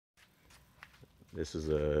This is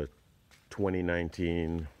a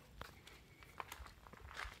 2019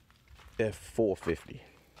 F450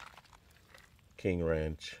 King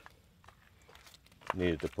Ranch.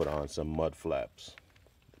 Needed to put on some mud flaps,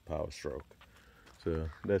 the Power Stroke. So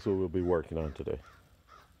that's what we'll be working on today.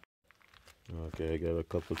 Okay, I got a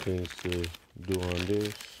couple things to do on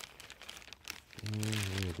this.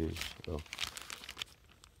 Where it is? Oh,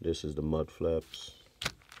 this is the mud flaps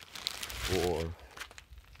for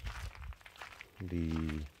the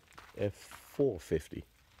F450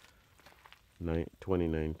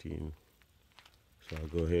 2019. So I'll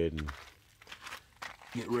go ahead and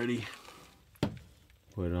get ready,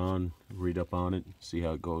 put it on, read up on it, see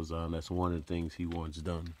how it goes on. That's one of the things he wants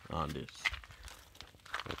done on this.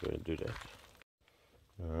 I'll go ahead and do that.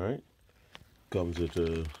 All right, comes with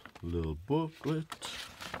a little booklet.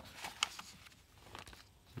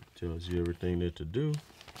 It tells you everything that to do,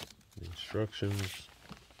 the instructions.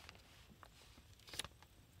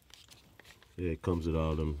 Yeah, it comes with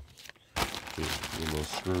all them little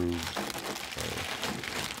screws.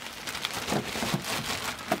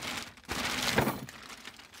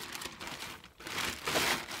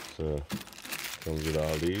 So comes with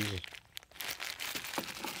all these.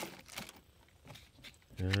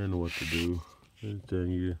 And what to do. I'll tell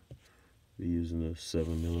you, we're using a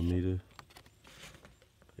 7mm.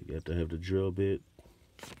 I got to have the drill bit.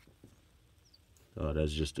 Oh,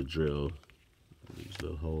 that's just a drill. These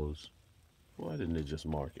little holes. Why didn't they just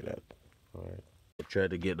mark it out? All right. I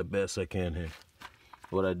tried to get the best I can here.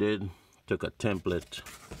 What I did, took a template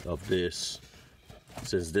of this.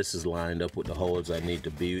 Since this is lined up with the holes I need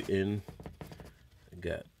to be in. I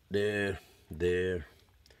got there, there,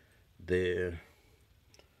 there,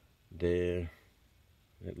 there.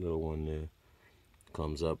 That little one there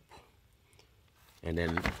comes up. And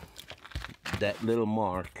then that little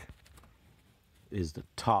mark is the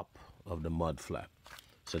top of the mud flap.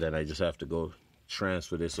 So then I just have to go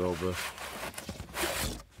transfer this over,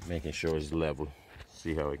 making sure it's level.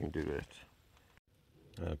 See how I can do that.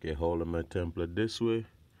 Okay, holding my template this way,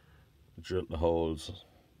 drill the holes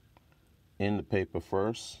in the paper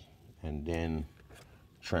first, and then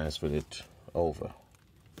transfer it over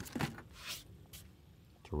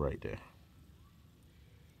to right there.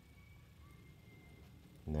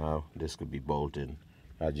 Now this could be bolted.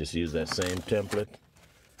 I just use that same template,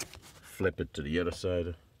 flip it to the other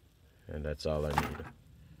side, and that's all I need.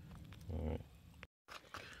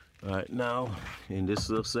 All right, now in this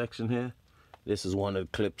little section here, this is one of the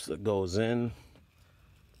clips that goes in.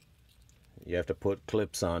 You have to put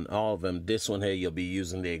clips on all of them. This one here, you'll be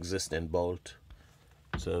using the existing bolt.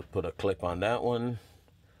 So put a clip on that one.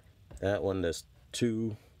 That one, there's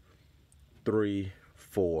 2, 3,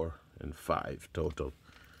 4, and 5 total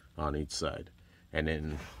on each side. And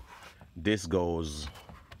then this goes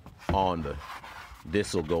on the,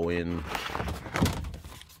 this will go in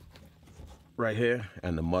right here,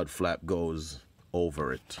 and the mud flap goes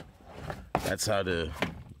over it. That's how the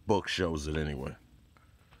book shows it anyway.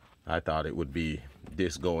 I thought it would be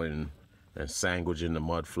this going and sandwiching the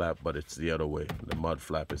mud flap, but it's the other way. The mud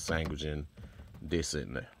flap is sandwiching this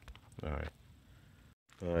in there. All right.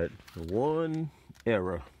 All right, one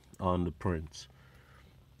error on the prints.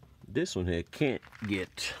 This one here can't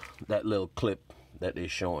get that little clip that they're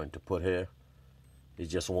showing to put here. It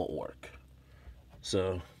just won't work.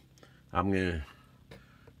 So I'm gonna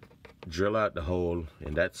drill out the hole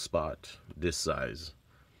in that spot, this size,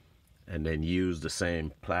 and then use the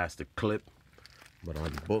same plastic clip, but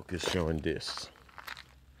on the book is showing this.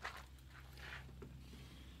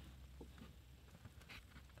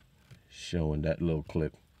 Showing that little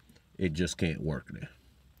clip. It just can't work there.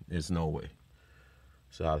 There's no way.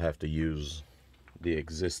 So I'll have to use the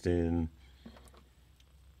existing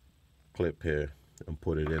clip here and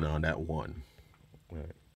put it in on that one. All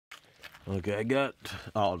right. Okay, I got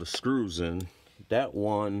all the screws in. That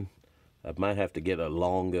one, I might have to get a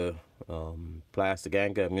longer plastic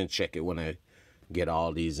anchor. I'm gonna check it when I get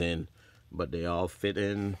all these in, but they all fit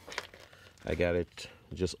in. I got it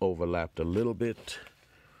just overlapped a little bit,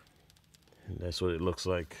 and that's what it looks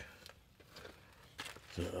like.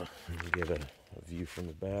 So let me get a view from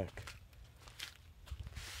the back.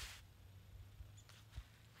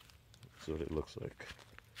 That's what it looks like.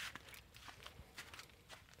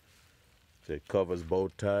 So it covers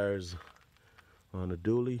both tires on the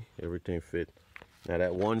dually. Everything fit. Now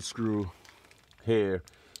that one screw here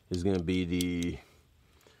is going to be the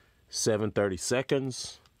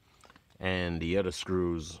 7/32, and the other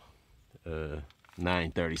screws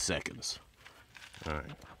 9/32. All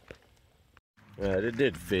right. It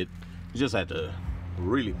did fit. You just had to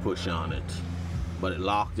really push on it, but it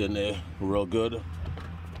locked in there real good.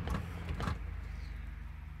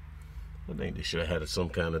 I think they should have had some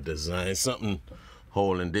kind of design, something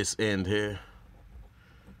holding this end here.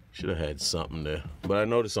 Should have had something there. But I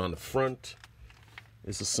noticed on the front,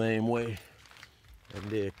 it's the same way. And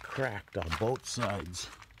they're cracked on both sides.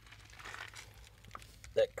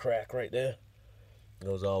 That crack right there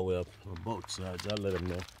goes all the way up on both sides. I'll let them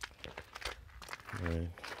know. All right,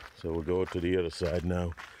 so we'll go to the other side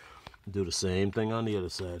now. Do the same thing on the other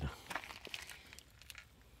side.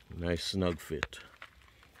 Nice snug fit.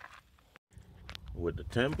 With the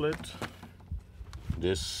template,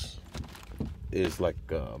 this is like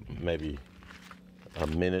maybe a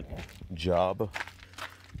minute job.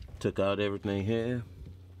 Took out everything here,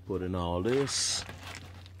 put in all this.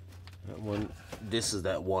 That one, this is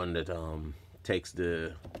that one that takes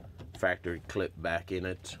the factory clip back in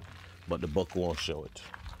it, but the book won't show it.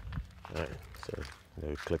 All right, so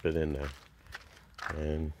we clip it in there,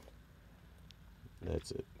 and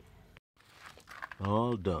that's it.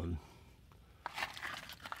 All done.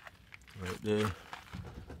 Right there.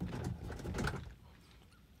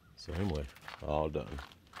 Same way, all done.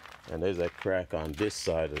 And there's that crack on this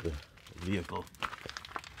side of the vehicle.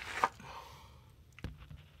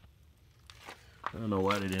 I don't know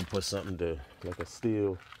why they didn't put something to, like a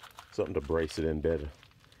steel, something to brace it in better.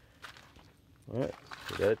 All right,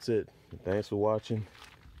 so that's it. Thanks for watching.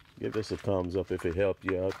 Give this a thumbs up if it helped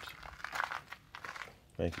you out.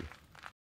 Thank you.